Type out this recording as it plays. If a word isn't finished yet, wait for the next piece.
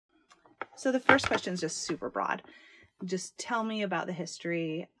So the first question is just super broad. Just tell me about the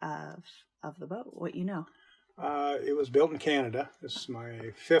history of the boat, what you know. It was built in Canada. This is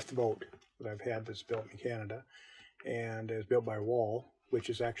my 5th boat that I've had that's built in Canada. And it was built by Wall,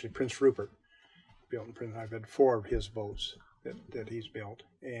 which is actually Prince Rupert. I've had 4 of his boats that he's built.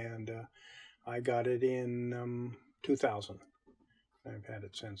 And I got it in 2000. I've had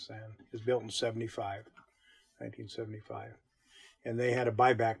it since then. It was built in 1975. And they had a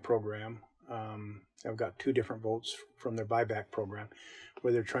buyback program. I've got 2 different boats from their buyback program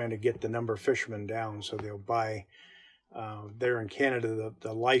where they're trying to get the number of fishermen down, so they'll buy. There in Canada,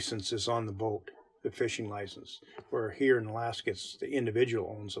 the license is on the boat, the fishing license, where here in Alaska, it's the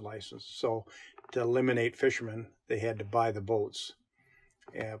individual owns the license. So to eliminate fishermen, they had to buy the boats.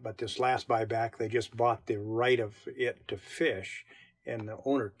 But this last buyback, they just bought the right of it to fish, and the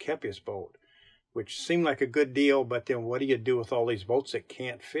owner kept his boat, which seemed like a good deal, but then what do you do with all these boats that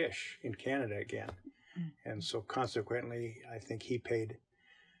can't fish in Canada again? And so consequently, I think he paid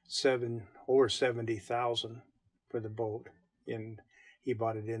over $70,000 for the boat. He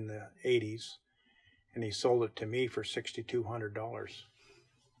bought it in the 80s, and he sold it to me for $6,200.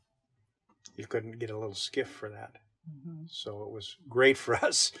 You couldn't get a little skiff for that. Mm-hmm. So it was great for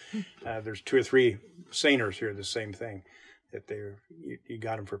us. There's 2 or 3 seiners here, the same thing, that you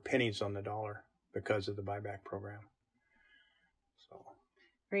got them for pennies on the dollar because of the buyback program. So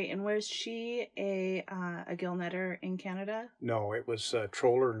great. And was she a gill netter in Canada? No, it was a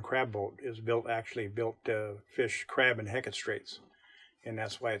troller and crab boat. It was built to fish crab in Hecate Straits, and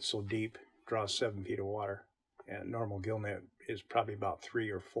that's why it's so deep. Draws 7 feet of water, and normal gill net is probably about 3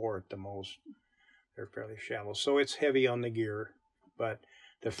 or 4 at the most. They're fairly shallow, so it's heavy on the gear, but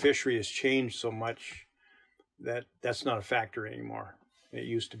the fishery has changed so much that that's not a factor anymore. It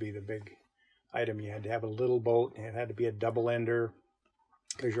used to be the big item. You had to have a little boat, and it had to be a double ender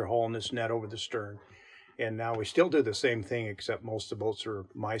because you're hauling this net over the stern. And now we still do the same thing, except most of the boats are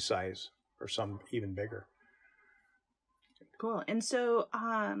my size or some even bigger. Cool. And so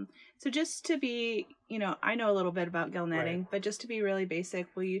just to be, I know a little bit about gill netting, right, but just to be really basic,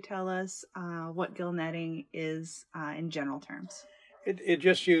 will you tell us what gill netting is in general terms? It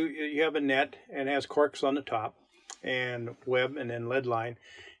just, you have a net and it has corks on the top and web and then lead line,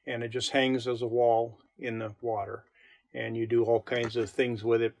 and it just hangs as a wall in the water. And you do all kinds of things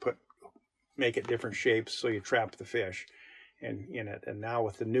with it, make it different shapes so you trap the fish in it. And now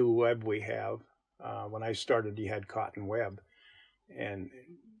with the new web we have, when I started, you had cotton web, and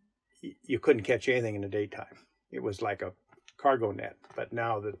you couldn't catch anything in the daytime. It was like a cargo net. But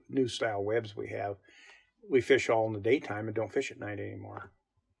now the new style webs we fish all in the daytime and don't fish at night anymore.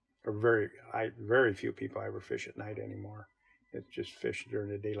 Or very few people ever fish at night anymore. It's just fish during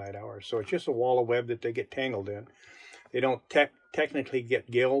the daylight hours. So it's just a wall of web that they get tangled in. They don't technically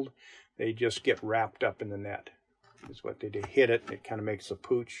get gilled. They just get wrapped up in the net. Is what they do. Hit it, it kind of makes a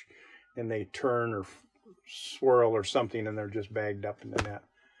pooch, and they turn or swirl or something, and they're just bagged up in the net.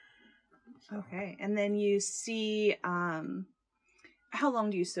 Okay, and then you see, how long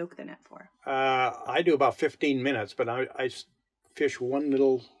do you soak the net for? I do about 15 minutes, but I fish one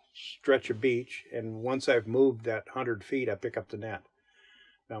little stretch of beach, and once I've moved that 100 feet, I pick up the net.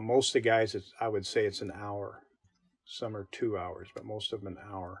 Now, most of the guys, I would say it's an hour. Some are 2 hours, but most of them an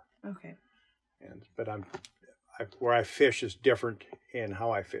hour. Okay. But where I fish is different, and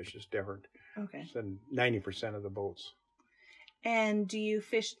how I fish is different. Okay. So 90% of the boats. And do you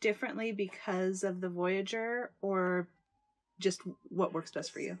fish differently because of the Voyager, or just what works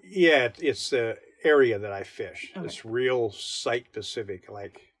best for you? Yeah, it's the area that I fish. Okay. It's real site-specific,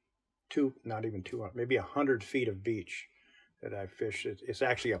 like not even 200, maybe 100 feet of beach that I fish. It's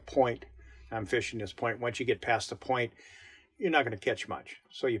actually a point. I'm fishing this point. Once you get past the point, you're not going to catch much.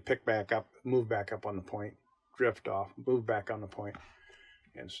 So you pick back up, move back up on the point, drift off, move back on the point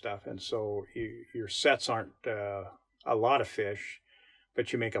and stuff. And so your sets aren't a lot of fish,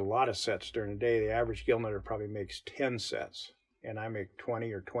 but you make a lot of sets during the day. The average gill netter probably makes 10 sets, and I make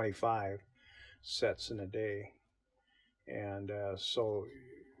 20 or 25 sets in a day. And so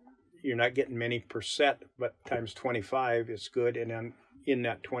you're not getting many per set, but times 25 is good. And then in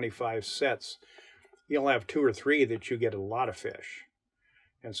that 25 sets, you'll have 2 or 3 that you get a lot of fish.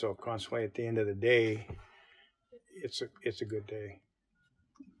 And so consequently, at the end of the day, it's a good day.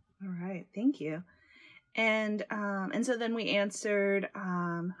 All right, thank you. And so then we answered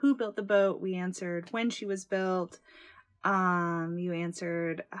who built the boat. We answered when she was built. You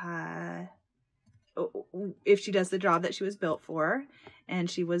answered if she does the job that she was built for, and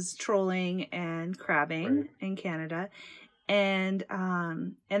she was trolling and crabbing in Canada. And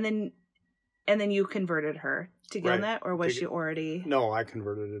then And then you converted her to gillnet, Right. or was she already? No, I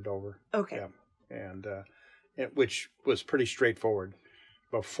converted it over. Okay. Yeah. And which was pretty straightforward.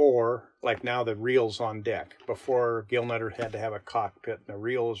 Before, like now, the reel's on deck. Before, gillnetter had to have a cockpit, and the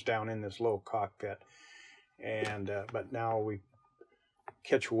reel is down in this low cockpit. And but now we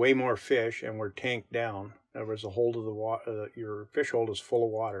catch way more fish, and we're tanked down. In other words, the hold of the water, your fish hold is full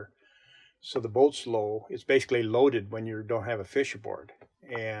of water. So the boat's low. It's basically loaded when you don't have a fish aboard,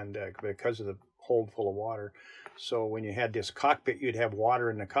 and because of the hold full of water. So when you had this cockpit, you'd have water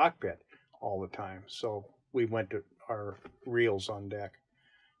in the cockpit all the time. So we went to our reels on deck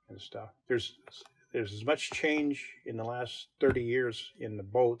and stuff. There's as much change in the last 30 years in the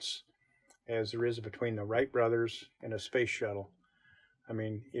boats as there is between the Wright brothers and a space shuttle. I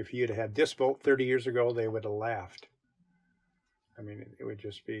mean, if you'd had this boat 30 years ago, they would have laughed. I mean, it would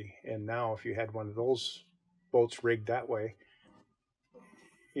just be, and now if you had one of those boats rigged that way,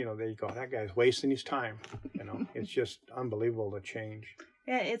 you know, they go, that guy's wasting his time. You know, it's just unbelievable the change.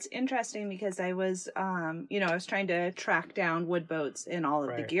 Yeah, it's interesting because I was, I was trying to track down wood boats in all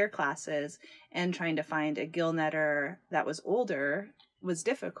of the gear classes, and trying to find a gill netter that was older was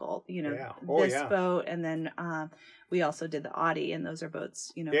difficult. You know, this boat, and then we also did the Audi, and those are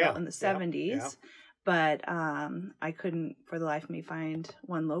boats, built in the 70s. Yeah. But I couldn't, for the life of me, find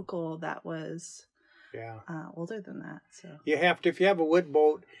one local that was older than that. So you have to, if you have a wood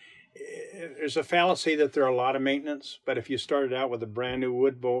boat, there's a fallacy that there are a lot of maintenance. But if you started out with a brand new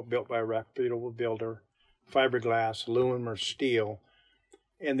wood boat built by a reputable builder, fiberglass, aluminum, or steel,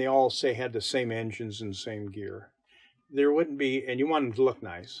 and they all had the same engines and same gear, there wouldn't be, and you want them to look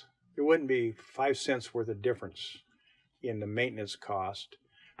nice, there wouldn't be 5 cents worth of difference in the maintenance cost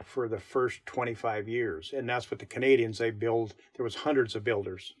for the first 25 years. And that's what the Canadians, they build. There was hundreds of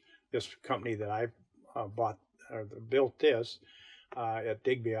builders. This company that I built this at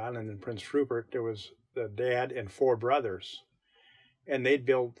Digby Island in Prince Rupert, there was the dad and 4 brothers, and they'd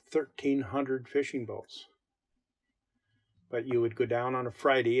build 1,300 fishing boats. But you would go down on a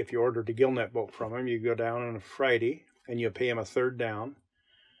Friday, if you ordered a gillnet boat from them, you go down on a Friday and you pay them a third down.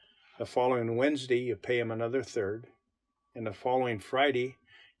 The following Wednesday, you pay them another third. And the following Friday,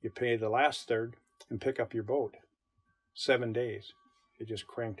 you pay the last third and pick up your boat. 7 days. They just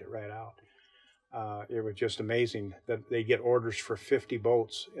cranked it right out. It was just amazing that they get orders for 50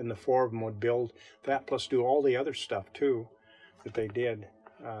 boats, and the 4 of them would build that plus do all the other stuff too that they did.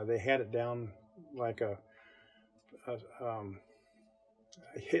 They had it down like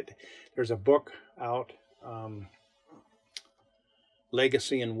there's a book out,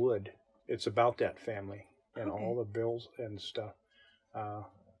 Legacy in Wood. It's about that family and all the bills and stuff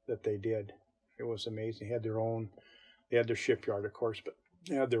that they did. It was amazing. They had their shipyard, of course, but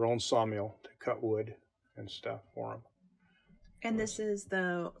they had their own sawmill to cut wood and stuff for them. And this is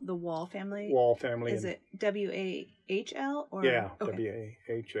the Wall family? Wall family. Is it W-A-H-L? Or? Yeah,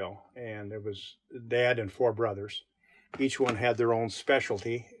 W-A-H-L. And it was dad and 4 brothers. Each one had their own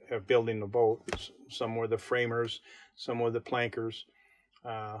specialty of building the boat. Some were the framers, some were the plankers.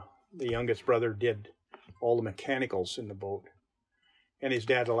 The youngest brother did all the mechanicals in the boat. And his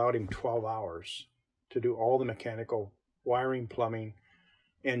dad allowed him 12 hours to do all the mechanical, wiring, plumbing,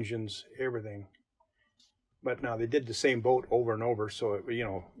 engines, everything. But now they did the same boat over and over, so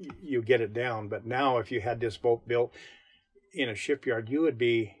you get it down. But now if you had this boat built in a shipyard, you would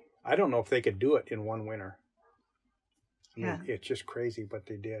be, I don't know if they could do it in one winter. I mean, it's just crazy what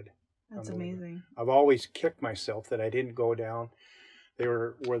they did. That's amazing. I've always kicked myself that I didn't go down. They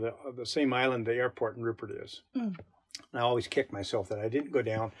were the same island the airport in Rupert is. Mm. I always kicked myself that I didn't go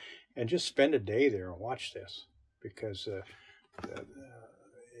down and just spend a day there and watch this, because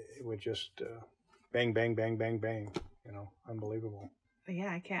it would just bang, bang, bang, bang, bang. Unbelievable. But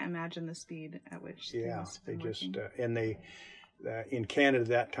yeah, I can't imagine the speed at which they just and they in Canada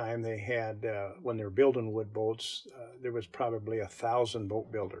that time they had when they were building wood boats, there was probably 1,000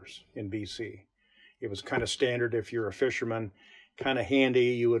 boat builders in BC. It was kind of standard if you're a fisherman, kind of handy.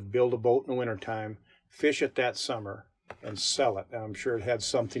 You would build a boat in the wintertime, fish it that summer, and sell it. And I'm sure it had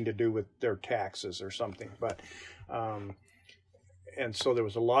something to do with their taxes or something. But and so there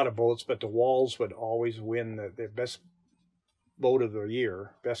was a lot of boats, but the Walls would always win the best boat of the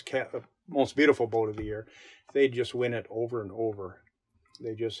year, most beautiful boat of the year. They'd just win it over and over.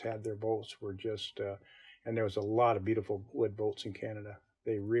 They just had their boats were just, and there was a lot of beautiful wood boats in Canada.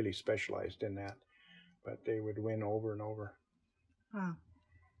 They really specialized in that, but they would win over and over. Wow,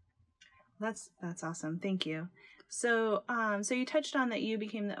 that's awesome. Thank you. So, so you touched on that you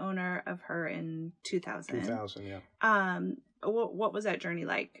became the owner of her in 2000. 2000, yeah. What was that journey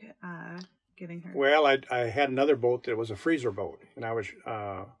like, getting her? Well, I had another boat that was a freezer boat, and I was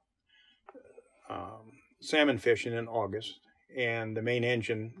salmon fishing in August, and the main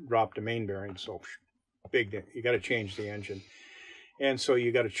engine dropped the main bearing, so big, you got to change the engine. And so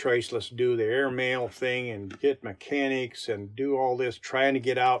you got a choice, let's do the airmail thing and get mechanics and do all this, trying to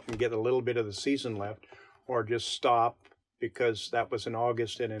get out and get a little bit of the season left, or just stop, because that was in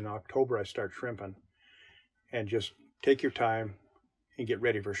August, and in October I start shrimping. And just take your time and get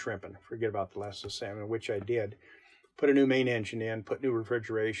ready for shrimping. Forget about the last of the salmon, which I did. Put a new main engine in, put new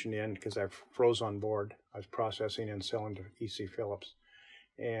refrigeration in, because I froze on board. I was processing and selling to E.C. Phillips.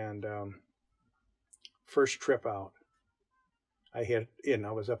 And first trip out, I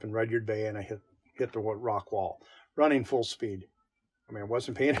was up in Rudyard Bay, and I hit the rock wall, running full speed. I mean, I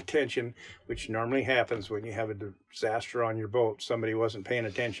wasn't paying attention, which normally happens when you have a disaster on your boat. Somebody wasn't paying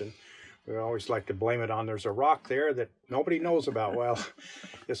attention. We always like to blame it on, there's a rock there that nobody knows about. Well,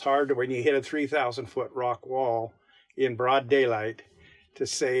 it's hard when you hit a 3,000-foot rock wall in broad daylight to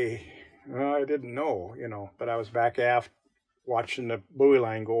say, oh, I didn't know, But I was back aft watching the buoy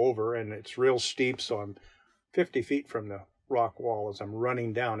line go over, and it's real steep, so I'm 50 feet from the rock wall as I'm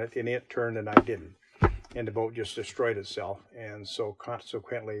running down it, and it turned and I didn't, and the boat just destroyed itself. And so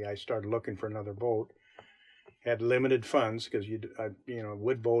consequently I started looking for another boat. Had limited funds, because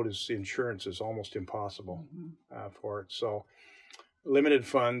wood boat insurance is almost impossible for it. So limited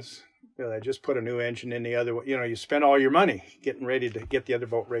funds. I just put a new engine in the other one. You spend all your money getting ready to get the other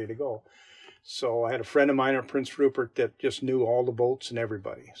boat ready to go. So I had a friend of mine at Prince Rupert that just knew all the boats and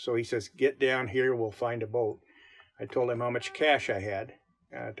everybody. So he says, get down here, we'll find a boat. I told him how much cash I had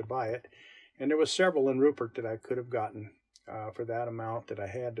to buy it. And there was several in Rupert that I could have gotten for that amount that I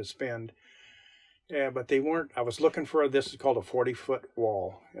had to spend. Yeah, but they weren't. I was looking for this is called a 40-foot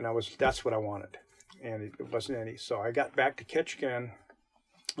wall, and that's what I wanted, and it wasn't any. So I got back to Ketchikan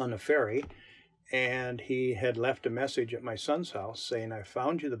on the ferry, and he had left a message at my son's house saying, I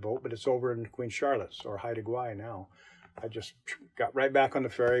found you the boat, but it's over in Queen Charlotte's, or Haida Gwaii now. I just got right back on the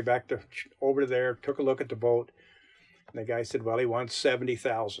ferry, over there, took a look at the boat, and the guy said, well, he wants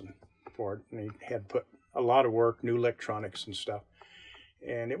 $70,000 for it, and he had put a lot of work, new electronics and stuff,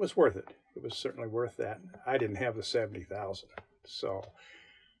 and it was worth it. It was certainly worth that. I didn't have the $70,000, so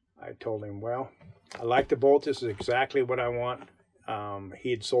I told him, well, I like the boat. This is exactly what I want.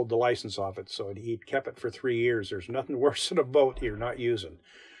 He had sold the license off it, so he'd kept it for 3 years. There's nothing worse than a boat you're not using,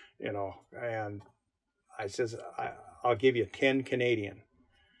 And I says, I'll give you 10 Canadian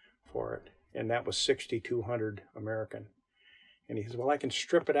for it, and that was 6,200 American. And he says, well, I can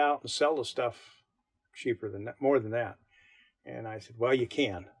strip it out and sell the stuff cheaper than that, more than that. And I said, well, you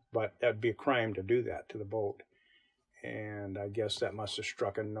can, but that'd be a crime to do that to the boat. And I guess that must have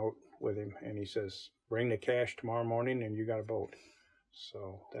struck a note with him. And he says, bring the cash tomorrow morning and you got a boat.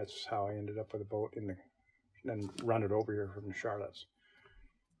 So that's how I ended up with a boat and then run it over here from Charlotte's.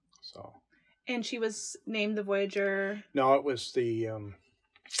 So. And she was named the Voyager? No, it was the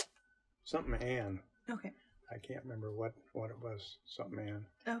something Ann. Okay. I can't remember what it was. Something Ann.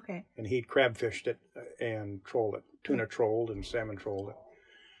 Okay. And he'd crab fished it and trolled it. Tuna trolled and salmon trolled it.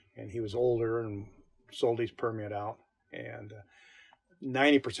 And he was older and sold his permit out. And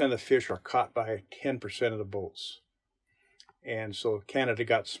 90% of the fish are caught by 10% of the boats. And so Canada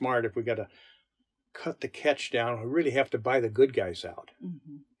got smart. If we got to cut the catch down, we really have to buy the good guys out.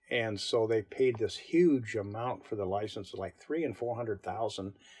 Mm-hmm. And so they paid this huge amount for the license, like $300,000 and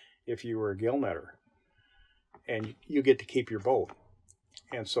 $400,000 if you were a gill netter. And you get to keep your boat.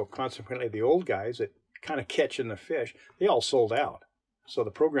 And so consequently, the old guys that kind of catching the fish, they all sold out. So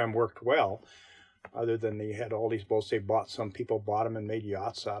the program worked well, other than they had all these boats. Some people bought them and made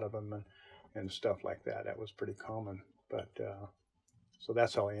yachts out of them and stuff like that. That was pretty common. But so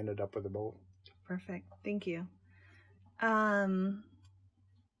that's how I ended up with the boat. Perfect. Thank you.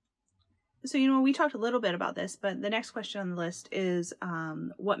 So, we talked a little bit about this, but the next question on the list is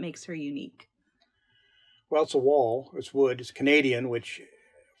what makes her unique? Well, it's a wall. It's wood. It's Canadian, which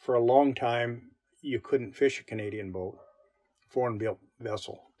for a long time you couldn't fish a Canadian boat, foreign-built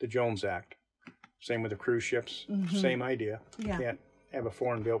vessel, the Jones Act. Same with the cruise ships. Mm-hmm. Same idea. Yeah. You can't have a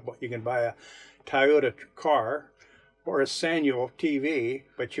foreign-built boat. You can buy a Toyota car or a Sanyo TV,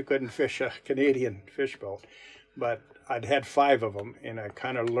 but you couldn't fish a Canadian fish boat. But I'd had 5 of them, and I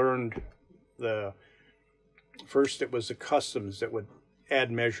kind of learned first it was the customs that would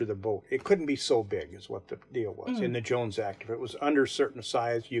measure the boat. It couldn't be so big is what the deal was in the Jones Act. If it was under a certain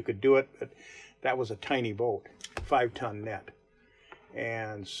size, you could do it, but that was a tiny boat, 5-ton net.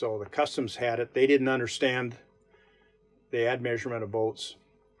 And so the customs had it. They didn't understand the measurement of boats.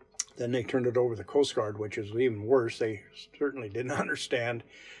 Then they turned it over to the Coast Guard, which is even worse. They certainly didn't understand,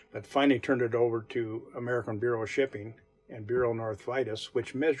 but finally turned it over to American Bureau of Shipping and Bureau North Vitus,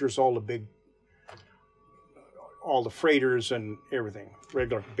 which measures all the big all the freighters and everything,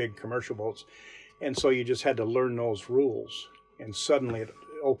 regular big commercial boats. And so you just had to learn those rules. And suddenly it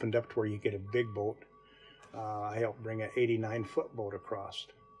opened up to where you get a big boat. I helped bring an 89-foot boat across.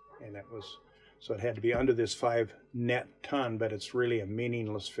 And that was, so it had to be under this 5 net ton, but it's really a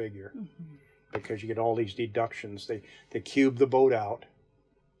meaningless figure because you get all these deductions. They cube the boat out.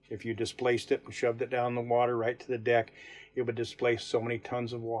 If you displaced it and shoved it down the water right to the deck, it would displace so many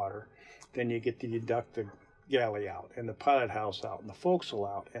tons of water. Then you get to deduct the galley out and the pilot house out and the forecastle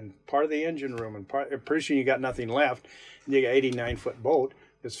out and part of the engine room, and pretty soon you got nothing left. And you got 89-foot boat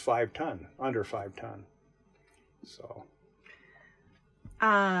that's 5 ton, under 5 ton. So.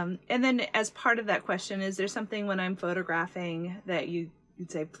 And then as part of that question, is there something when I'm photographing that you'd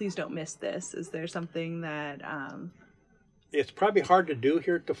say, please don't miss this? Is there something that... It's probably hard to do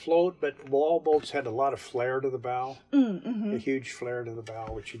here at the float, but wall boats had a lot of flare to the bow, a huge flare to the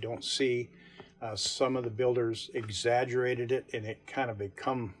bow, which you don't see. Some of the builders exaggerated it, and it kind of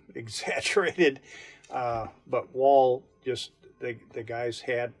become exaggerated. But wall, just the guys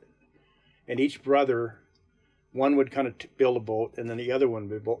had, and each brother, one would kind of build a boat, and then the other one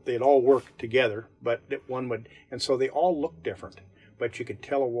would build. They'd all work together, but one would, and so they all looked different. But you could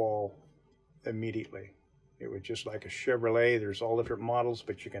tell a wall immediately. It was just like a Chevrolet. There's all different models,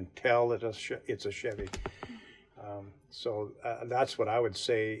 but you can tell that it's a Chevy. So that's what I would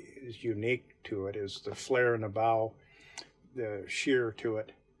say is unique to it, is the flare in the bow, the shear to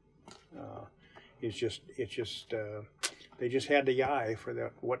it. They just had the eye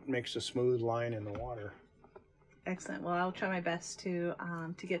for what makes a smooth line in the water. Excellent. Well, I'll try my best to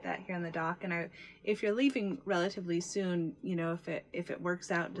get that here on the dock. And if you're leaving relatively soon, if it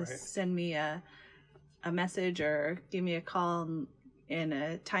works out, just send me a message or give me a call in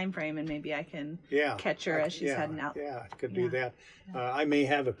a time frame, and maybe I can catch her as she's heading out. Yeah, I could do that. I may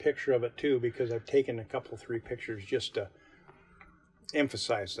have a picture of it too, because I've taken a couple, 3 pictures just to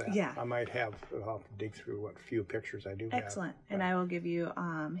emphasize that. Yeah. I'll have to dig through what few pictures I do have. Excellent. And I will give you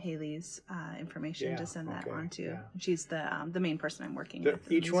Haley's information to send that on to. Yeah. She's the main person I'm working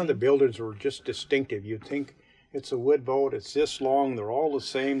with. Each one of the builders were just distinctive. You'd think it's a wood boat, it's this long, they're all the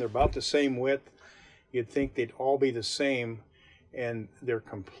same, they're about the same width. You'd think they'd all be the same, and they're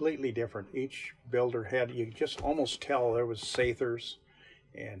completely different. Each builder had, you could just almost tell. There was Sathers,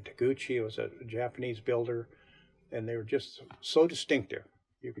 and Taguchi was a Japanese builder, and they were just so distinctive.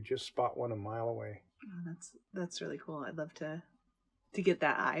 You could just spot one a mile away. Oh, that's really cool. I'd love to get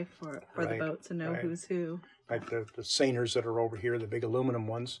that eye for the boats and know who's who. Like the seiners that are over here, the big aluminum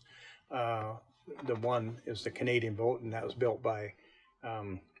ones. The one is the Canadian boat, and that was built by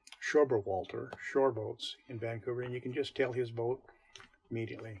Walter Shore Boats in Vancouver, and you can just tell his boat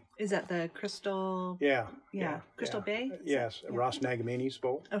immediately. Is that the Crystal? Yeah. Crystal Bay? Yes, Ross Nagamini's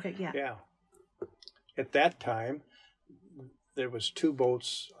boat. Okay, yeah. Yeah. At that time, there was 2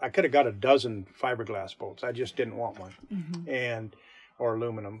 boats. I could have got a dozen fiberglass boats. I just didn't want one, or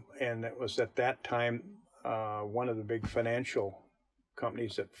aluminum. And it was at that time, one of the big financial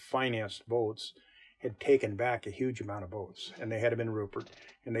companies that financed boats had taken back a huge amount of boats, and they had them in Rupert,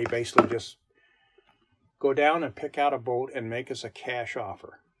 and they basically just go down and pick out a boat and make us a cash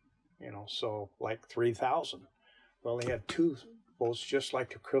offer, so like $3,000. Well, they had 2 boats just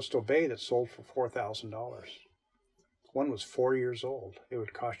like the Crystal Bay that sold for $4,000. One was 4 years old. It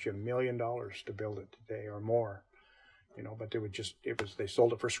would cost you $1 million to build it today or more, but they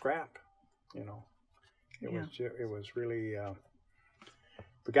sold it for scrap, It was really,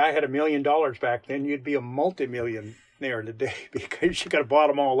 if a guy had $1 million back then, you'd be a multi-millionaire today because you got to bought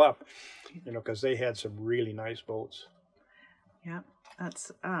them all up, because they had some really nice boats. Yeah,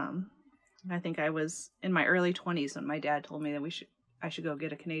 that's. I think I was in my early 20s when my dad told me that I should go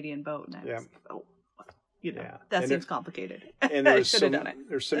get a Canadian boat, and I was, that seems complicated. And I should have done it.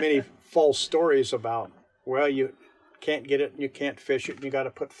 There's so many false stories about, well, you can't get it and you can't fish it, and you got to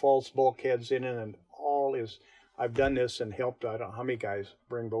put false bulkheads in it, and all is. I've done this and helped, I don't know how many guys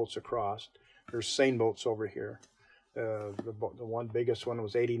bring boats across. There's seine boats over here. The one biggest one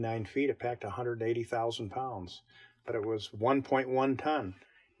was 89 feet. It packed 180,000 pounds, but it was 1.1 ton.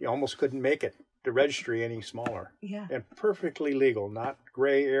 You almost couldn't make it to registry any smaller. Yeah. And perfectly legal, not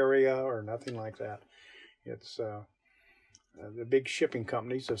gray area or nothing like that. It's the big shipping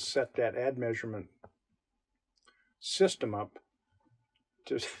companies have set that ad measurement system up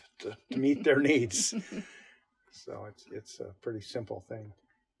to meet their needs. So it's a pretty simple thing.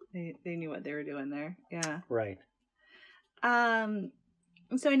 They knew what they were doing there. Yeah. Right.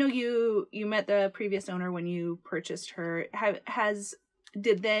 So I know you met the previous owner when you purchased her.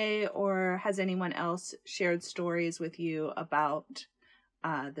 Did they or has anyone else shared stories with you about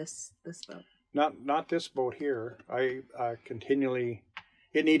this boat? Not this boat here. I continually,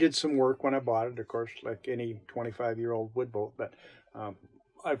 it needed some work when I bought it, of course, like any 25-year-old wood boat. But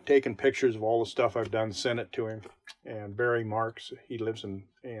I've taken pictures of all the stuff I've done, sent it to him. And Barry Marks, he lives in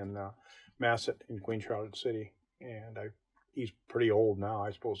Masset in Queen Charlotte City, and he's pretty old now.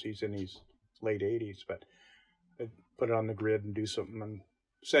 I suppose he's in his late 80s, but I put it on the grid and do something and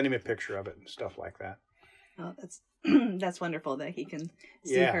send him a picture of it and stuff like that. Oh, that's wonderful that he can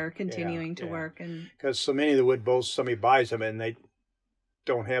see her continuing to work. And because so many of the wood boats, somebody buys them and they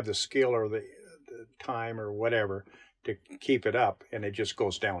don't have the skill or the time or whatever to keep it up, and it just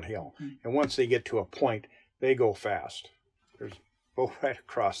goes downhill. And once they get to a point, they go fast. There's boat right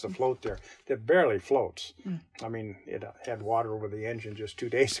across the float there that barely floats. I mean, it had water over the engine just 2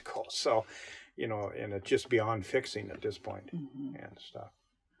 days ago, so and it's just beyond fixing at this point and stuff.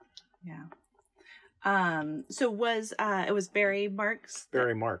 Yeah. So it was Barry Marks?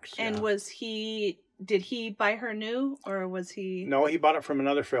 Barry Marks. And did he buy her new, or was he? No, he bought it from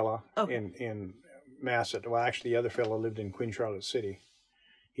another fella in Masset. Well, actually, the other fella lived in Queen Charlotte City.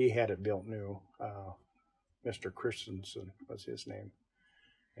 He had it built new. Mr. Christensen was his name.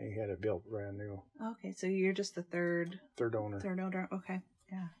 And he had it built brand new. Okay, so you're just the third owner. Third owner. Okay.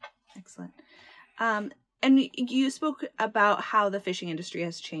 Yeah. Excellent. And you spoke about how the fishing industry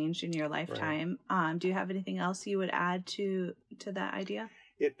has changed in your lifetime. Right. Do you have anything else you would add to that idea?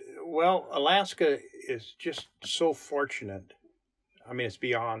 Well, Alaska is just so fortunate. I mean, it's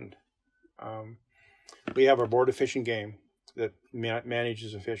beyond. We have our Board of Fish and Game that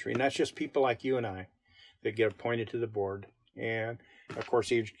manages the fishery, and that's just people like you and I that get appointed to the board. And of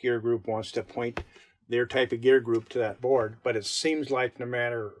course, each gear group wants to appoint their type of gear group to that board. But it seems like no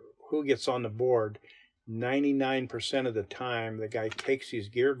matter who gets on the board, 99% of the time, the guy takes his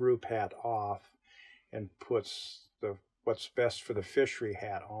gear group hat off and puts what's best for the fishery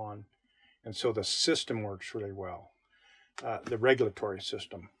hat on. And so the system works really well. The regulatory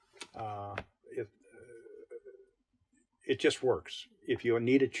system, it just works. If you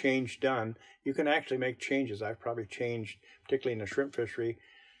need a change done, you can actually make changes. I've probably changed, particularly in the shrimp fishery,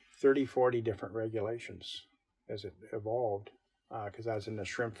 30, 40 different regulations as it evolved. Because I was in the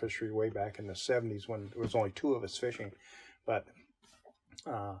shrimp fishery way back in the 70s when there was only 2 of us fishing. But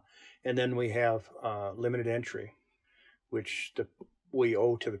and then we have limited entry, which we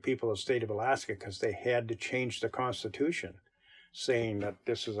owe to the people of the state of Alaska because they had to change the Constitution, saying that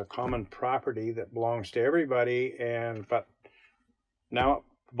this is a common property that belongs to everybody, but now it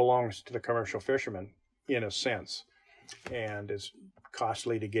belongs to the commercial fishermen in a sense, and is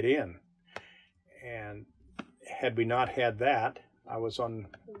costly to get in. And had we not had that, I was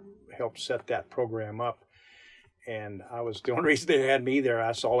helped set that program up, and I was the only reason they had me there.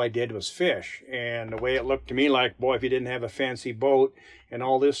 That's all I did was fish, and the way it looked to me like, boy, if you didn't have a fancy boat and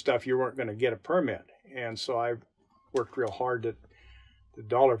all this stuff, you weren't going to get a permit. And so I worked real hard that the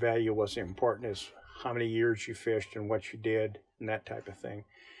dollar value wasn't important as how many years you fished and what you did and that type of thing.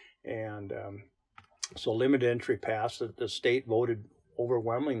 And so limited entry passed. The state voted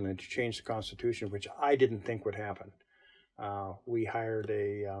overwhelmingly to change the Constitution, which I didn't think would happen. We hired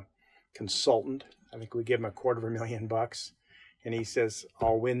a consultant. I think we give him $250,000, and he says,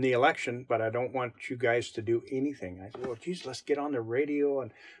 I'll win the election, but I don't want you guys to do anything. I said, well, geez, let's get on the radio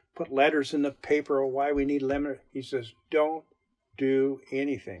and put letters in the paper of why we need limit. He says, don't do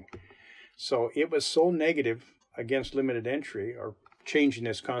anything. So it was so negative against limited entry or changing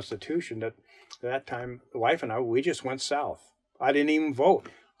this Constitution that at that time, the wife and I, we just went south. I didn't even vote.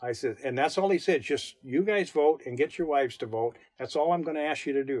 I said, and that's all he said, just you guys vote and get your wives to vote. That's all I'm going to ask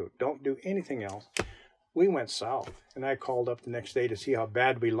you to do. Don't do anything else. We went south, and I called up the next day to see how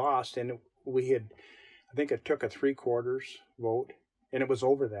bad we lost, and we had, I think it took a 3/4 vote, and it was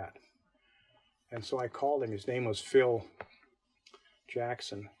over that. And so I called him. His name was Phil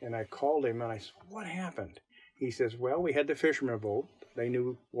Jackson, and I called him, and I said, what happened? He says, well, we had the fishermen vote. They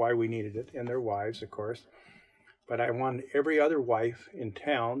knew why we needed it, and their wives, of course. But I wanted every other wife in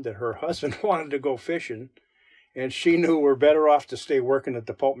town that her husband wanted to go fishing, and she knew we're better off to stay working at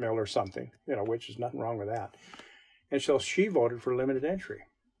the pulp mill or something, which is nothing wrong with that. And so she voted for limited entry,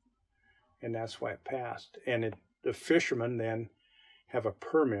 and that's why it passed. And the fishermen then have a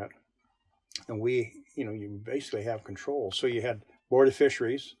permit, and you basically have control. So you had Board of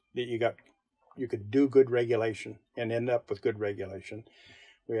Fisheries that you could do good regulation and end up with good regulation.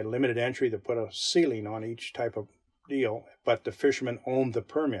 We had limited entry that put a ceiling on each type of deal, but the fishermen owned the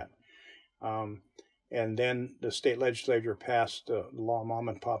permit. And then the state legislature passed the law, Mom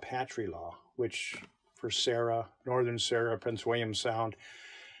and Pop Hatchery Law, which for Sarah, Northern Sarah, Prince William Sound,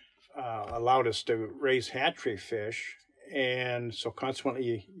 allowed us to raise hatchery fish And so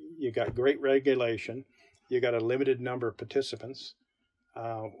consequently, you got great regulation. You got a limited number of participants.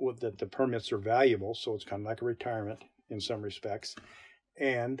 That the permits are valuable, so it's kind of like a retirement in some respects.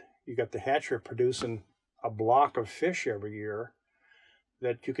 And you got the hatchery producing a block of fish every year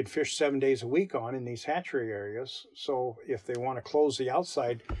that you could fish 7 days a week on in these hatchery areas. So if they want to close the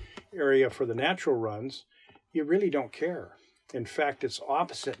outside area for the natural runs, you really don't care. In fact, it's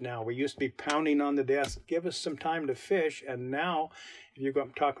opposite now. We used to be pounding on the desk, give us some time to fish. And now, if you go up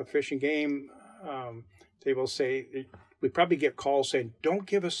and talk with Fish and Game, they will say, we probably get calls saying, don't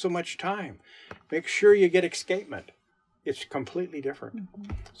give us so much time. Make sure you get escapement. It's completely different.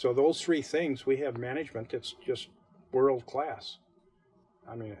 Mm-hmm. So those three things, we have management that's just world class.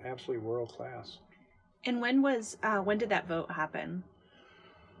 I mean, absolutely world class. And when did that vote happen?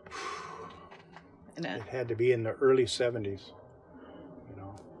 It had to be in the early 70s.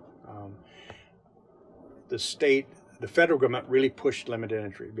 The federal government really pushed limited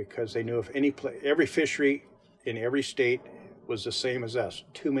entry because they knew if every fishery in every state was the same as us,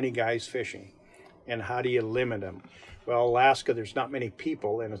 too many guys fishing. And how do you limit them? Well, Alaska, there's not many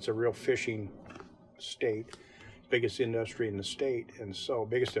people, and it's a real fishing state, biggest industry in the state, and so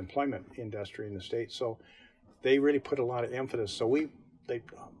biggest employment industry in the state. So they really put a lot of emphasis. So they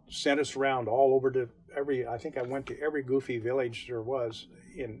sent us around all over to I think I went to every goofy village there was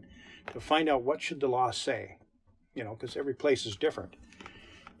to find out what should the law say, because every place is different.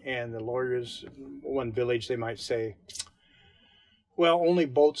 And the lawyers, one village, they might say, well, only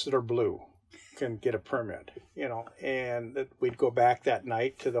boats that are blue can get a permit, and we'd go back that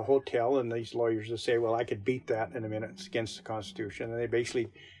night to the hotel, and these lawyers would say, well, I could beat that in a minute. It's against the Constitution. And they basically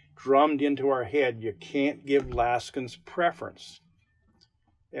drummed into our head, you can't give Alaskans preference.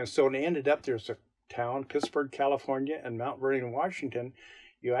 And so it ended up, there's a town, Pittsburgh, California, and Mount Vernon, Washington,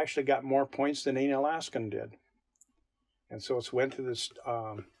 you actually got more points than any Alaskan did. And so it's went to this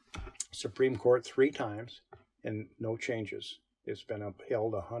Supreme Court 3 times, and no changes. It's been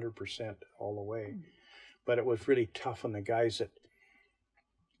upheld 100% all the way. But it was really tough on the guys that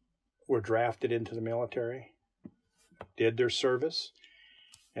were drafted into the military, did their service,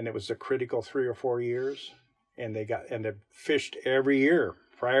 and it was a critical 3 or 4 years, and they fished every year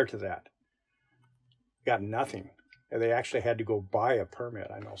prior to that. Got nothing. And they actually had to go buy a permit.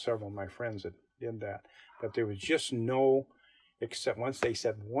 I know several of my friends that did that. But there was just no, except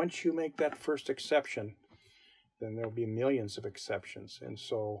once you make that first exception, then there'll be millions of exceptions. And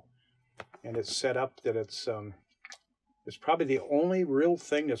it's set up that it's probably the only real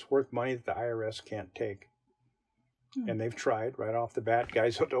thing that's worth money that the IRS can't take. And they've tried right off the bat.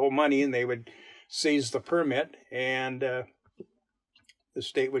 Guys would owe money, and they would seize the permit, and the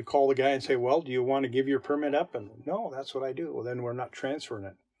state would call the guy and say, well, do you want to give your permit up? And no, that's what I do. Well, then we're not transferring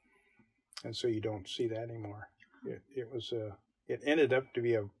it. And so you don't see that anymore. It ended up to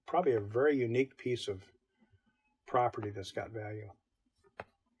be probably a very unique piece of property that's got value.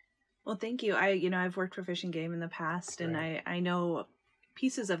 Well, thank you. I've worked for Fish and Game in the past, and right. I know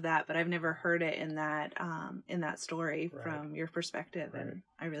pieces of that, but I've never heard it in that story right. from your perspective, right. and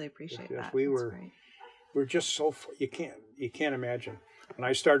I really appreciate that. We're just so you can't imagine. When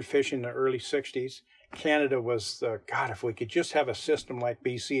I started fishing in the early 60s, Canada was if we could just have a system like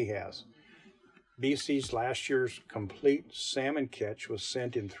BC has. BC's last year's complete salmon catch was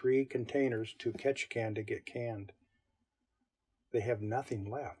sent in 3 containers to Ketchikan to get canned. They have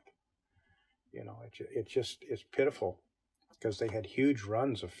nothing left. It's pitiful because they had huge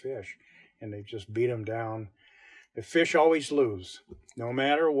runs of fish and they just beat them down. The fish always lose. No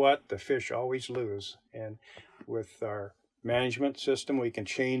matter what, the fish always lose. And with our management system, we can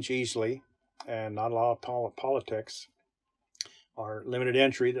change easily and not a lot of politics. Our limited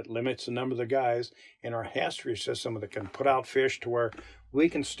entry that limits the number of the guys, and our hatchery system that can put out fish to where we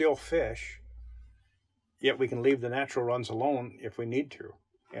can still fish, yet we can leave the natural runs alone if we need to.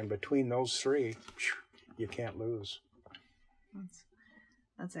 And between those 3, you can't lose.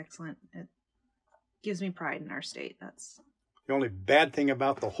 That's excellent. It gives me pride in our state. That's the only bad thing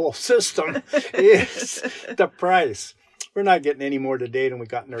about the whole system is the price. We're not getting any more today than we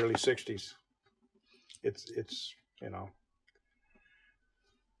got in the early 60s. It's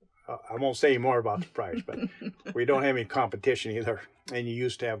I won't say any more about the price, but we don't have any competition either. And you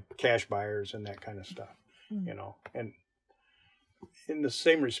used to have cash buyers and that kind of stuff, And in the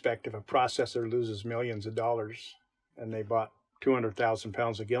same respect, if a processor loses millions of dollars and they bought 200,000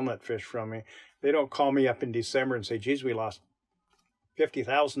 pounds of gillnet fish from me, they don't call me up in December and say, geez, we lost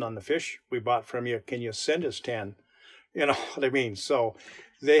 50,000 on the fish we bought from you. Can you send us 10? You know what I mean? So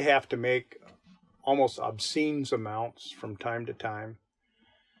they have to make almost obscene amounts from time to time.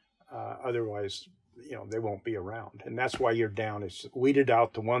 Otherwise, they won't be around. And that's why you're down. It's weeded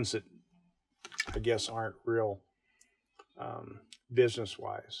out the ones that I guess aren't real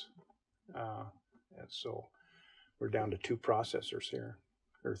business-wise. And so we're down to 2 processors here,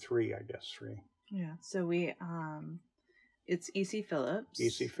 or 3, I guess, 3. Yeah. So we, it's E.C. Phillips.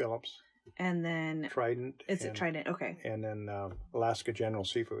 E.C. Phillips. And then Trident. Is it Trident? Okay. And then Alaska General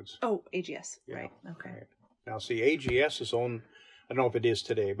Seafoods. Oh, AGS. Yeah, right. Okay. Right. Now, see, AGS is owned, I don't know if it is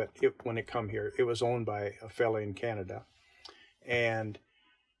today, but when it come here, it was owned by a fella in Canada. And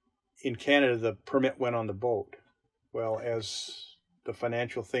in Canada, the permit went on the boat. Well, as the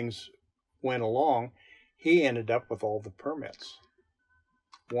financial things went along, he ended up with all the permits.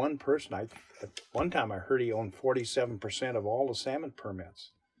 One person, at one time I heard he owned 47% of all the salmon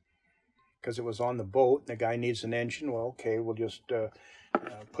permits because it was on the boat and the guy needs an engine. Well, okay, we'll just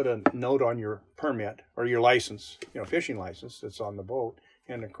put a note on your permit or your license, fishing license that's on the boat.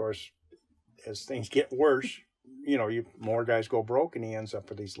 And of course, as things get worse, more guys go broke and he ends up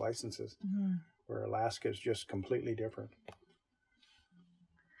with these licenses. Mm-hmm. Where Alaska is just completely different.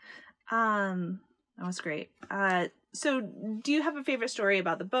 That was great. So do you have a favorite story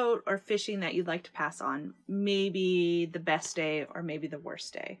about the boat or fishing that you'd like to pass on? Maybe the best day or maybe the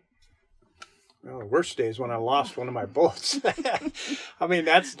worst day? Well, the worst day is when I lost one of my boats. I mean,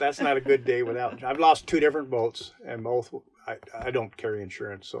 that's not a good day without. I've lost 2 different boats, and both I don't carry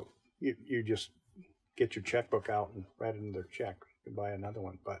insurance, so you just get your checkbook out and write another check and buy another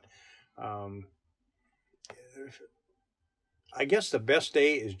one. But I guess the best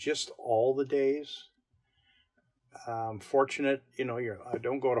day is just all the days. I'm fortunate, I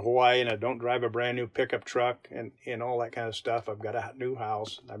don't go to Hawaii and I don't drive a brand new pickup truck and all that kind of stuff. I've got a new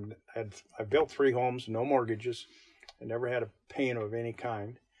house. I've built 3 homes, no mortgages. I never had a pain of any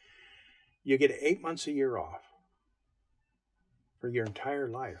kind. You get 8 months a year off for your entire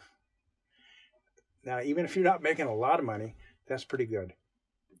life. Now, even if you're not making a lot of money, that's pretty good.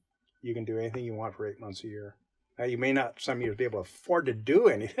 You can do anything you want for 8 months a year. Now, you may not some years be able to afford to do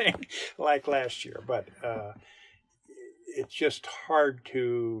anything like last year, but it's just hard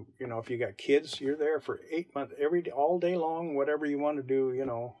to, if you got kids, you're there for 8 months, all day long, whatever you want to do,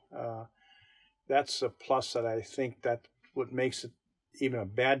 that's a plus that I think that what makes it even a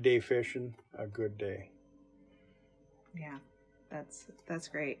bad day fishing a good day. Yeah, that's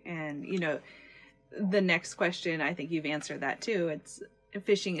great. And, the next question, I think you've answered that too. It's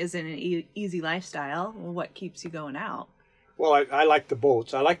fishing isn't an easy lifestyle. Well, what keeps you going out? Well, I like the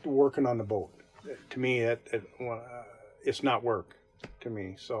boats. I like working on the boat. To me, it's not work to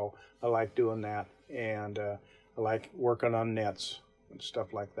me. So I like doing that. And I like working on nets and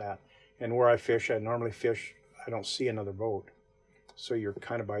stuff like that. And where I normally fish, I don't see another boat. So you're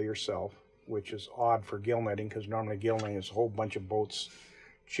kind of by yourself, which is odd for gill netting because normally gill netting is a whole bunch of boats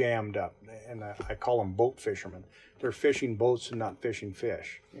jammed up, and I call them boat fishermen. They're fishing boats and not fishing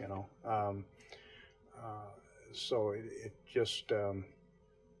fish, so it just I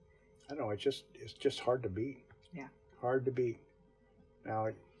don't know. It's just hard to beat. Yeah, hard to beat. Now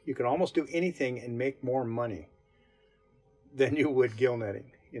you can almost do anything and make more money than you would gill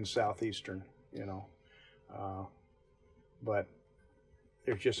netting in southeastern, but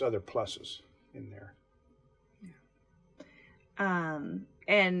there's just other pluses in there. Yeah.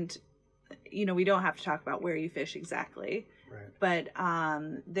 And, we don't have to talk about where you fish exactly, right? But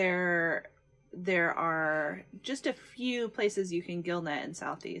there are just a few places you can gill net in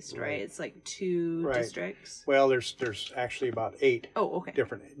Southeast, right? It's like 2 districts. Well, there's actually about 8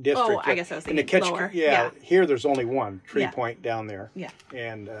 different districts. Oh, I guess I was thinking lower. Yeah, here there's only one, Tree Yeah. Point down there. Yeah.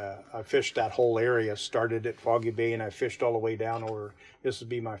 And I fished that whole area, started at Foggy Bay, and I fished all the way down over, this would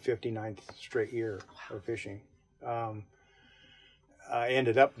be my 59th straight year of fishing. I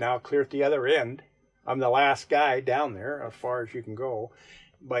ended up now clear at the other end. I'm the last guy down there as far as you can go.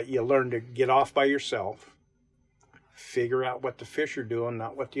 But you learn to get off by yourself, figure out what the fish are doing,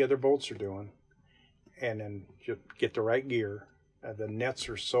 not what the other boats are doing, and then just get the right gear. The nets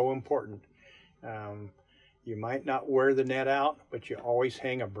are so important. You might not wear the net out, but you always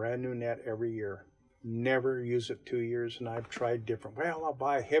hang a brand new net every year. Never use it 2 years, and I've tried different. Well, I'll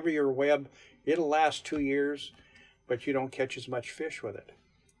buy a heavier web. It'll last 2 years, but you don't catch as much fish with it.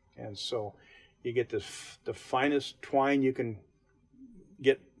 And so you get the finest twine you can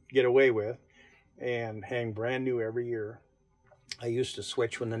get away with and hang brand new every year. I used to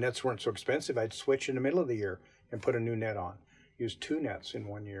switch when the nets weren't so expensive. I'd switch in the middle of the year and put a new net on. Use 2 nets in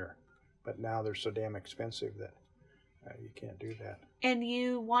 1 year. But now they're so damn expensive that you can't do that. And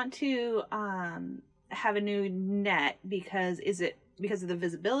you want to have a new net because of the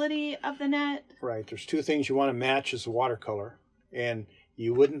visibility of the net? Right. There's 2 things you want to match is the watercolor. And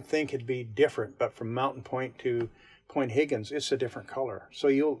You wouldn't think it'd be different, but from Mountain Point to Point Higgins, it's a different color. So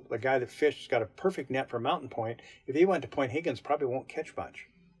the guy that fished got a perfect net for Mountain Point. If he went to Point Higgins, probably won't catch much.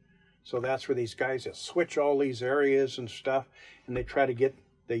 So that's where these guys that switch all these areas and stuff, and they try to get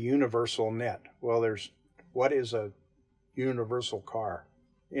the universal net. Well, what is a universal car?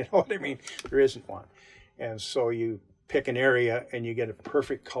 You know what I mean? There isn't one. And so you pick an area and you get a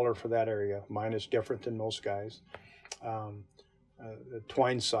perfect color for that area. Mine is different than most guys. The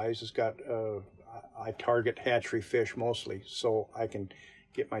twine size has got, I target hatchery fish mostly, so I can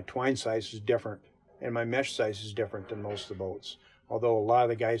get my twine size is different, and my mesh size is different than most of the boats. Although a lot of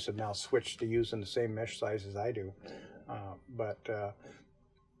the guys have now switched to using the same mesh size as I do.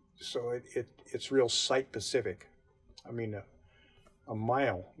 So it's real site specific. I mean, a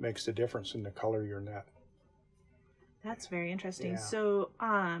mile makes the difference in the color of your net. That's very interesting. Yeah. So,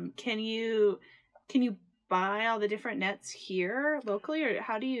 can you buy all the different nets here locally, or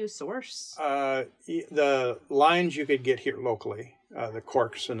how do you source? The lines you could get here locally, the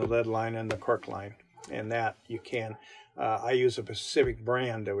corks and the lead line and the cork line, and that you can. I use a specific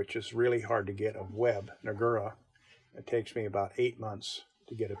brand which is really hard to get of web, Nagura. It takes me about 8 months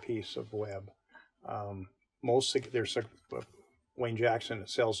to get a piece of web. There's Wayne Jackson that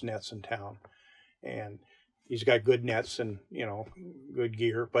sells nets in town, and he's got good nets and good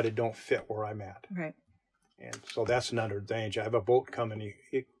gear, but it don't fit where I'm at. Right. And so that's another advantage. I have a boat coming.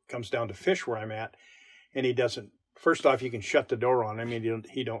 He comes down to fish where I'm at, and he doesn't. First off, you can shut the door on him. I mean,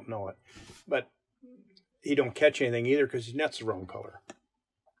 he don't know it, but he don't catch anything either because his net's the wrong color.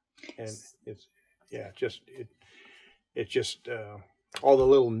 And it's just all the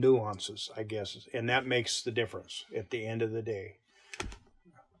little nuances, I guess, and that makes the difference at the end of the day.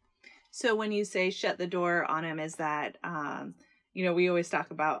 So when you say shut the door on him, is that we always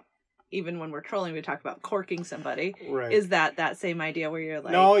talk about, even when we're trolling, we talk about corking somebody. Right. Is that same idea where you're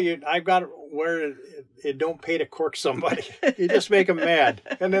like... No, I've got it where it don't pay to cork somebody. You just make them mad,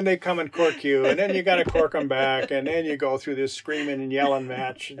 and then they come and cork you, and then you got to cork them back, and then you go through this screaming and yelling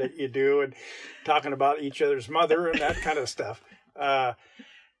match that you do, and talking about each other's mother and that kind of stuff.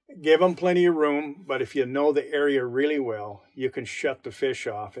 Give them plenty of room, but if you know the area really well, you can shut the fish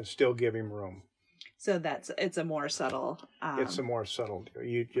off and still give him room. So it's a more subtle... It's a more subtle.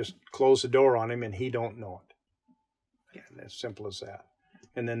 You just close the door on him and he don't know it. Yeah. And as simple as that.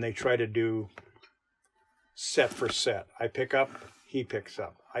 And then they try to do set for set. I pick up, he picks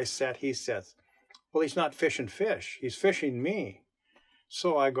up. I set, he sets. Well, he's not fishing fish. He's fishing me.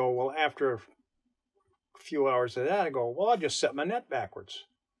 So I go, well, after a few hours of that, I go, well, I'll just set my net backwards.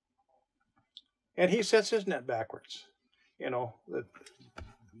 And he sets his net backwards. A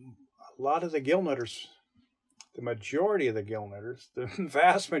lot of the gill netters, the majority of the gill netters, the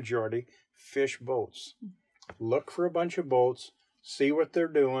vast majority, fish boats. Look for a bunch of boats, see what they're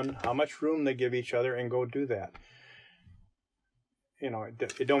doing, how much room they give each other, and go do that.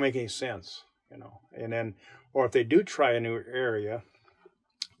 It don't make any sense, And then, or if they do try a new area,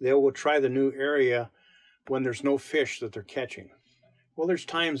 they will try the new area when there's no fish that they're catching. Well, there's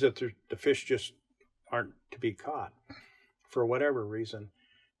times that the fish just aren't to be caught for whatever reason.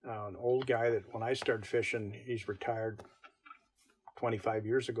 An old guy that when I started fishing, he's retired 25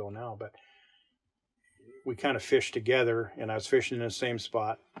 years ago now, but we kind of fished together, and I was fishing in the same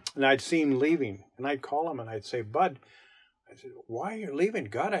spot, and I'd see him leaving, and I'd call him and I'd say, Bud, I said, why are you leaving?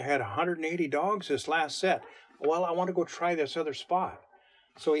 God, I had 180 dogs this last set. Well, I want to go try this other spot.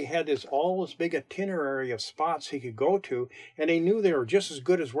 So he had this big itinerary of spots he could go to, and he knew they were just as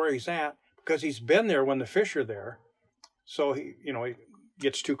good as where he's at because he's been there when the fish are there. So he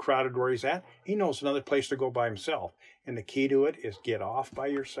gets too crowded where he's at. He knows another place to go by himself. And the key to it is get off by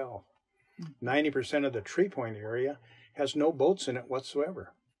yourself. 90% of the Tree Point area has no boats in it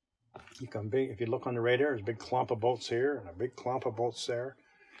whatsoever. If you look on the radar, there's a big clump of boats here and a big clump of boats there.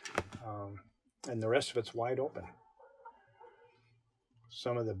 And the rest of it's wide open.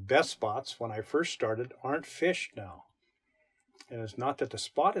 Some of the best spots when I first started aren't fished now. And it's not that the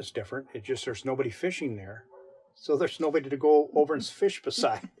spot is different, it's just there's nobody fishing there. So there's nobody to go over and fish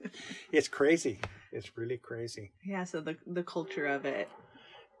beside. It's crazy. It's really crazy. Yeah, so the culture of it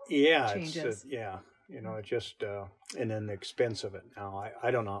changes. It just, and then the expense of it. Now, I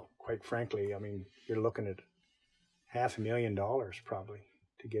don't know, quite frankly, I mean, you're looking at $500,000 probably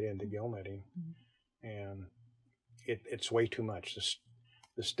to get into gill netting. Mm-hmm. And it's way too much.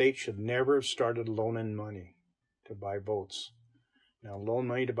 The state should never have started loaning money to buy boats. Now, loan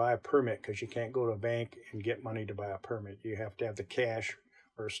money to buy a permit, because you can't go to a bank and get money to buy a permit. You have to have the cash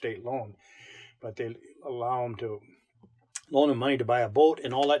or a state loan. But they allow them to loan them money to buy a boat,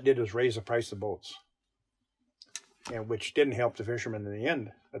 and all that did was raise the price of boats. and which didn't help the fishermen in the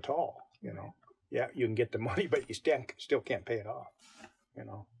end at all. You know, yeah, you can get the money, but you still can't pay it off. You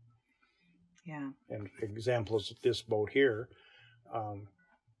know. Yeah. And examples of this boat here,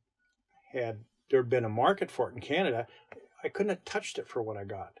 had there been a market for it in Canada, I couldn't have touched it for what I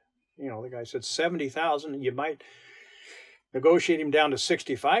got. You know, the guy said 70,000. You might negotiate him down to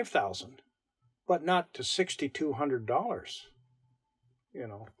 65,000, but not to $6,200. You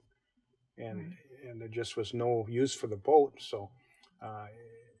know, and there just was no use for the boat. So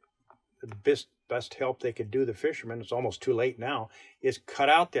the best help they could do the fishermen, it's almost too late now, is cut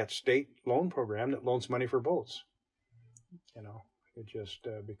out that state loan program that loans money for boats. You know, it just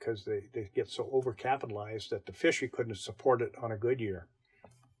because they get so overcapitalized that the fishery couldn't support it on a good year.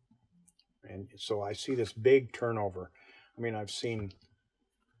 And so I see this big turnover. I mean, I've seen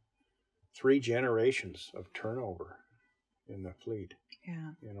 3 generations of turnover in the fleet.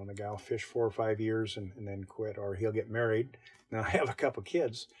 Yeah. You know, the guy will fish 4 or 5 years and then quit, or he'll get married and have a couple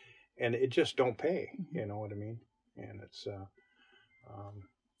kids, and it just don't pay. You know what I mean? And it's,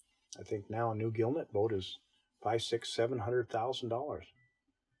 I think now a new gillnet boat is $500,000-$700,000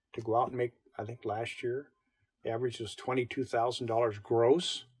 to go out and make. I think last year, the average was $22,000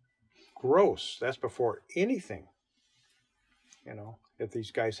 gross. Gross. That's before anything. You know, if these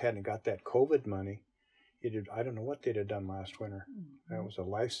guys hadn't got that COVID money, I don't know what they'd have done last winter. That was a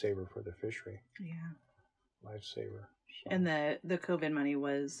lifesaver for the fishery. Yeah. Lifesaver. So. And the COVID money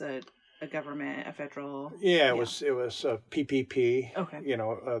was a government, a federal. Yeah, it was PPP. Okay. You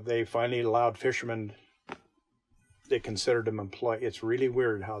know, they finally allowed fishermen. They considered them employed. It's really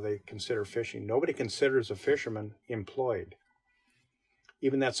weird how they consider fishing. Nobody considers a fisherman employed.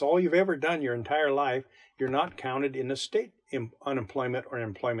 Even that's all you've ever done your entire life, you're not counted in the state unemployment or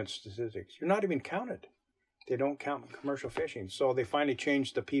employment statistics. You're not even counted. They don't count commercial fishing. So they finally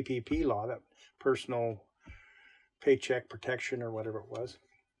changed the PPP law, that personal paycheck protection or whatever it was,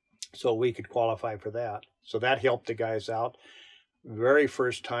 so we could qualify for that. So that helped the guys out. Very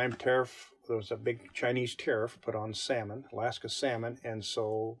first time tariff, there was a big Chinese tariff put on salmon, Alaska salmon, and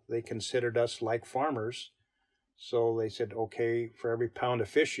so they considered us like farmers. So they said, okay, for every pound of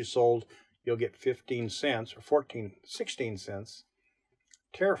fish you sold, you'll get 15 cents or 16 cents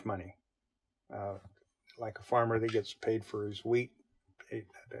tariff money. Like a farmer that gets paid for his wheat,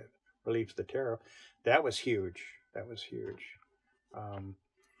 that relieves the tariff. That was huge. That was huge. And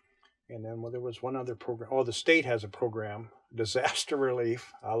then there was one other program. Oh, the state has a program, disaster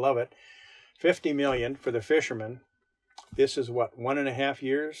relief. I love it. $50 million for the fishermen. This is what, 1.5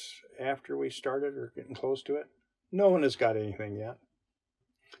 years after we started or getting close to it? No one has got anything yet.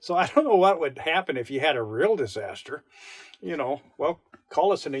 So I don't know what would happen if you had a real disaster. You know, well,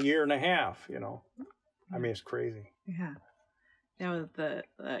 call us in 1.5 years, you know. I mean, it's crazy. Yeah. Now the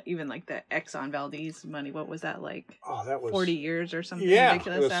even like the Exxon Valdez money, what was that like? Oh, that was 40 years or something it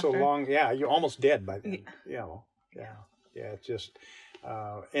ridiculous. was after? so long. Yeah, you're almost dead by then. You know, yeah. It's just,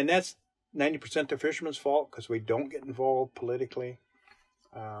 and that's 90% the fishermen's fault because we don't get involved politically.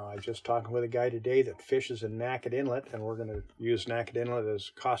 I was just talking with a guy today that fishes in Naked Inlet, and we're going to use Naked Inlet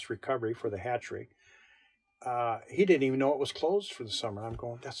as cost recovery for the hatchery. He didn't even know it was closed for the summer. I'm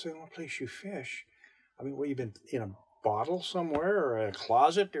going, that's the only place you fish. I mean, you've been in a bottle somewhere or a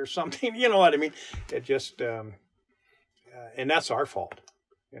closet or something? You know what I mean? It just, and that's our fault.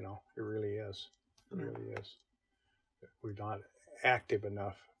 You know, it really is. It really is. We're not active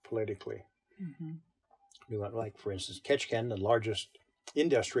enough politically. Like, for instance, Ketchikan, the largest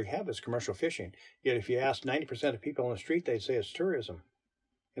industry have is commercial fishing. Yet if you ask 90% of people on the street, they'd say it's tourism.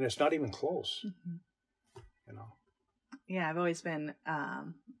 And it's not even close. You know? Yeah, I've always been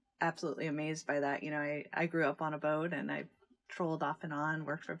absolutely amazed by that. You know, I grew up on a boat and I trolled off and on,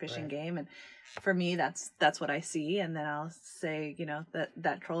 worked for Fish and Game, and for me that's what I see. And then I'll say, you know,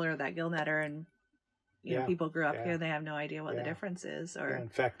 that troller, that gill netter, and you know, people grew up here, they have no idea what the difference is. Or in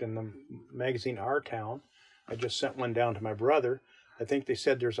fact, in the magazine Our Town, I just sent one down to my brother. I think they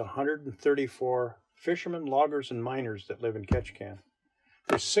said there's 134 fishermen, loggers, and miners that live in Ketchikan.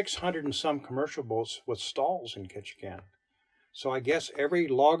 There's 600 and some commercial boats with stalls in Ketchikan. So I guess every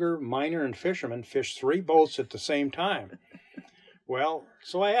logger, miner, and fisherman fish 3 boats at the same time. Well,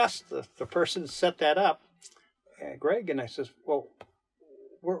 so I asked the person that set that up, Greg, and I says, well,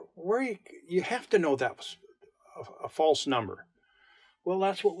 where you have to know that was a false number. Well,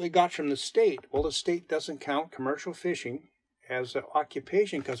 that's what we got from the state. Well, the state doesn't count commercial fishing as an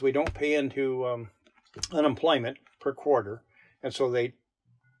occupation because we don't pay into unemployment per quarter. And so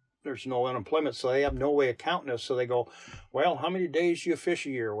there's no unemployment, so they have no way of counting us. So they go, well, how many days do you fish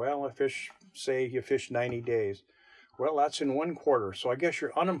a year? Well, say you fish 90 days. Well, that's in 1/4. So I guess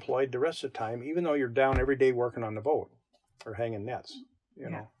you're unemployed the rest of the time, even though you're down every day working on the boat or hanging nets. You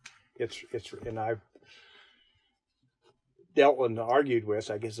know, it's and I've dealt with and argued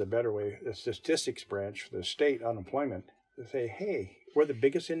with, I guess a better way, the statistics branch for the state unemployment. They say, hey, we're the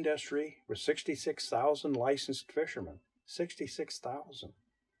biggest industry with 66,000 licensed fishermen. 66,000.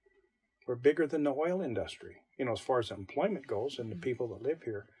 We're bigger than the oil industry, you know, as far as employment goes and the people that live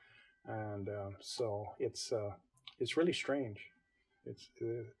here. And so it's really strange. It's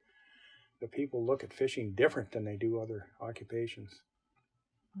the people look at fishing different than they do other occupations.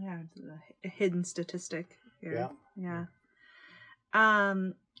 Yeah, it's a hidden statistic here. Yeah.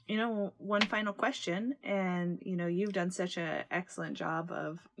 You know, one final question, and you know, you've done such an excellent job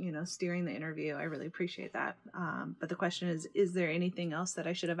of, you know, steering the interview. I really appreciate that. But the question is there anything else that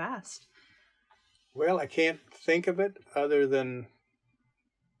I should have asked? Well, I can't think of it other than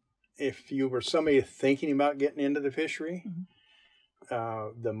if you were somebody thinking about getting into the fishery,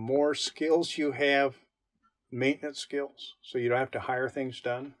 the more skills you have, maintenance skills, so you don't have to hire things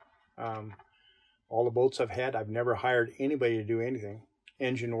done. All the boats I've had, I've never hired anybody to do anything.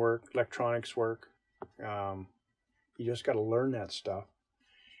 Engine work, electronics work. You just got to learn that stuff.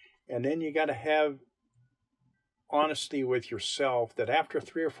 And then you got to have honesty with yourself that after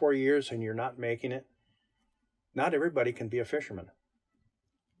 3 or 4 years and you're not making it, not everybody can be a fisherman.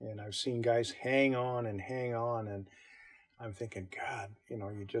 And I've seen guys hang on, and I'm thinking, God, you know,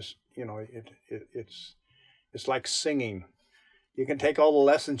 you just, you know, it's like singing. You can take all the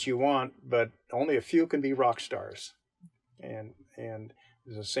lessons you want, but only a few can be rock stars. And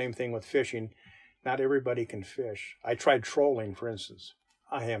it's the same thing with fishing. Not everybody can fish. I tried trolling, for instance.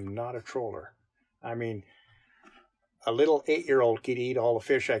 I am not a troller. I mean, a little 8-year-old could eat all the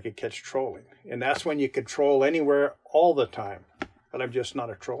fish I could catch trolling. And that's when you could troll anywhere all the time. But I'm just not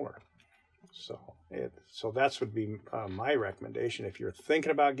a troller. So that's would be my recommendation. If you're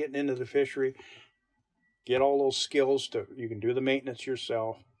thinking about getting into the fishery, get all those skills you can do the maintenance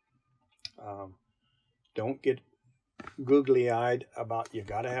yourself. Don't get googly-eyed about you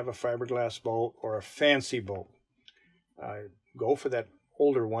got to have a fiberglass boat or a fancy boat. Go for that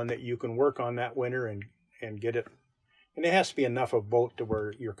older one that you can work on that winter and get it. And it has to be enough of a boat to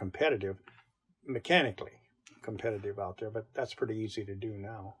where you're competitive, mechanically competitive out there, but that's pretty easy to do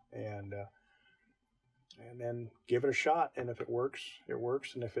now. And then give it a shot. And if it works, it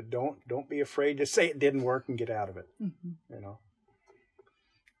works. And if it don't be afraid to say it didn't work and get out of it. You know.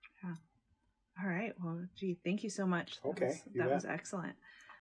 Yeah. All right. Well, gee, thank you so much. Okay. That was excellent.